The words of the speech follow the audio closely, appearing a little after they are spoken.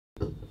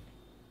I've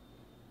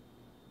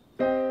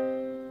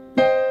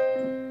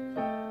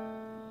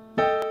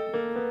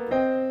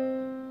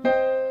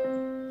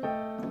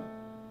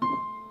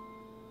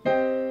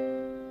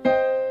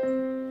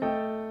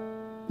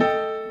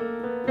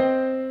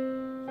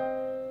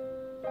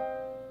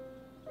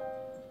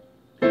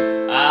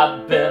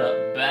been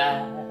a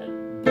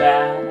bad,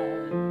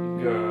 bad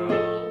girl.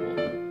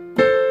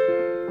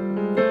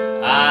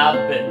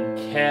 I've been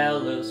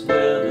careless with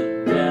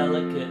a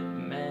delicate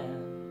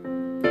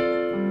man,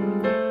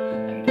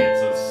 and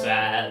it's a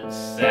sad,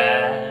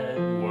 sad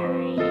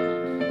world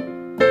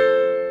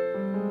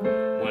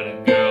when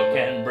a girl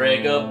can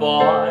break a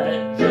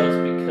boy just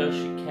because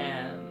she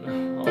can.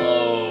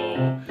 Oh,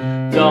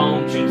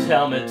 don't you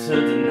tell me to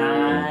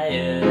deny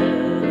it.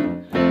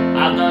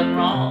 I've done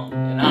wrong,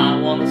 and I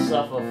want to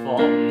suffer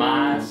for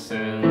my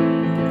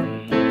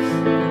sins.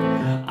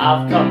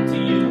 I've come to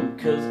you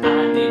cause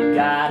I need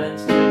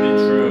guidance to be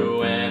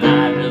true, and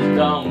I just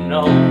don't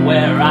know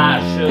where I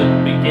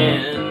should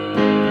begin.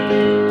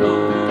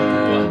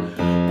 Ooh,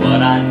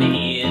 what I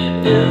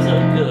need is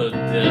a good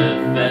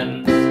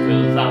defense,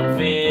 cause I'm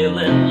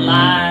feeling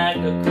like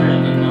a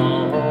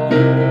criminal,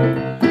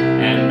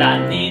 and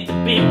I need to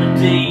be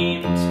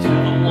redeemed to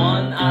the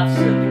one I've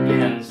sinned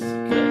against,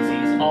 cause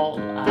he's all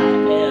I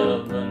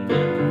ever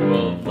knew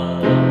of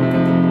love.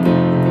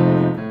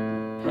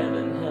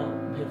 Heaven help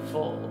me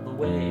for the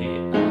way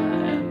I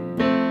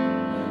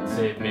am.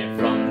 Save me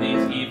from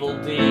these evil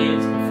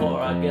deeds before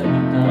I get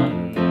them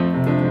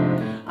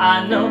done.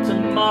 I know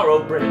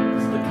tomorrow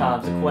brings the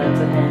consequence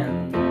at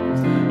hand,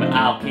 but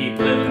I'll keep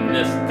living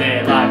this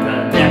day like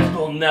the next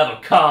will never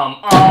come.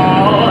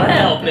 Oh,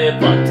 help me,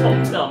 but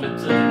don't tell me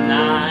to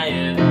deny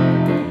it.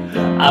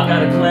 I've got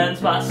to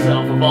cleanse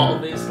myself of all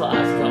these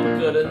lies, I'm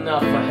good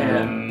enough for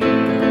him.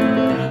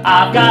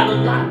 I've got a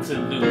lot to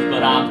lose,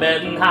 but I'm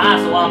betting high,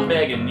 so I'm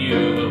begging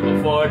you,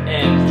 before it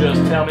ends,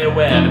 just tell me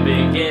where to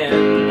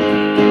begin.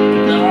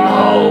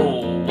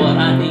 Oh, what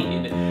I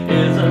need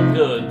is a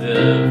good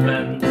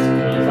defense,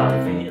 cause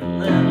I'm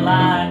feeling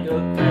like a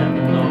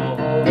criminal,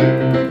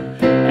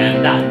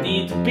 and I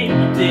need to be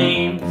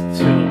redeemed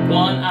to the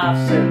one I've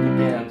sinned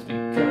against,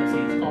 because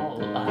he's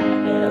all I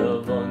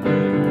ever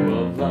knew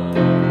of love.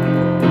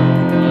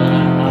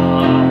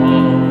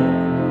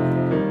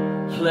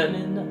 Oh, let me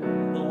know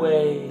the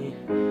way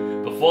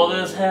before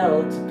there's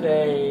hell to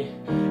pay.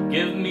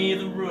 Give me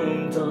the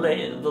room to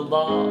let the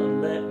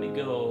Lord let me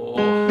go.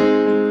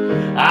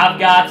 I've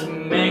got to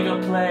make a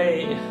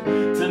play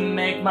to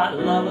make my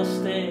lover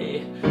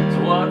stay.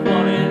 So what would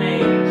an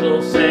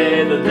angel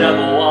say? The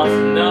devil wants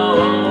to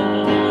know.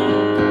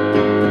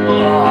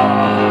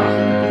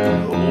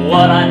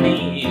 What I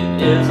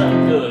need is a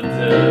good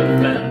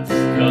defense,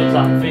 cause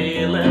I'm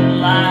feeling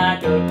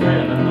like a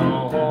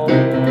criminal,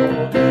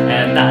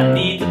 and I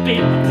need to be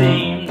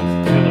redeemed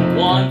to the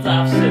ones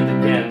I've sinned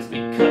against,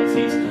 because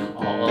he's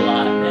all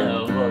I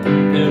ever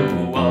knew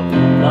of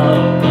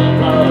love,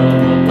 love,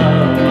 love,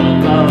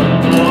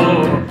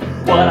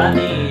 love. What I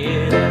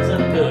need is a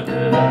good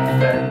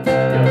defense,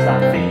 cause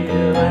I'm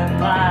feeling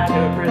like a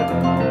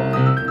criminal,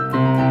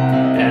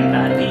 and I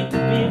need to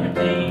be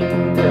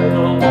redeemed to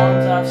the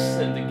ones I've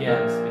sinned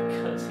against,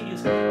 because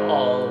he's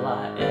all I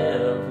ever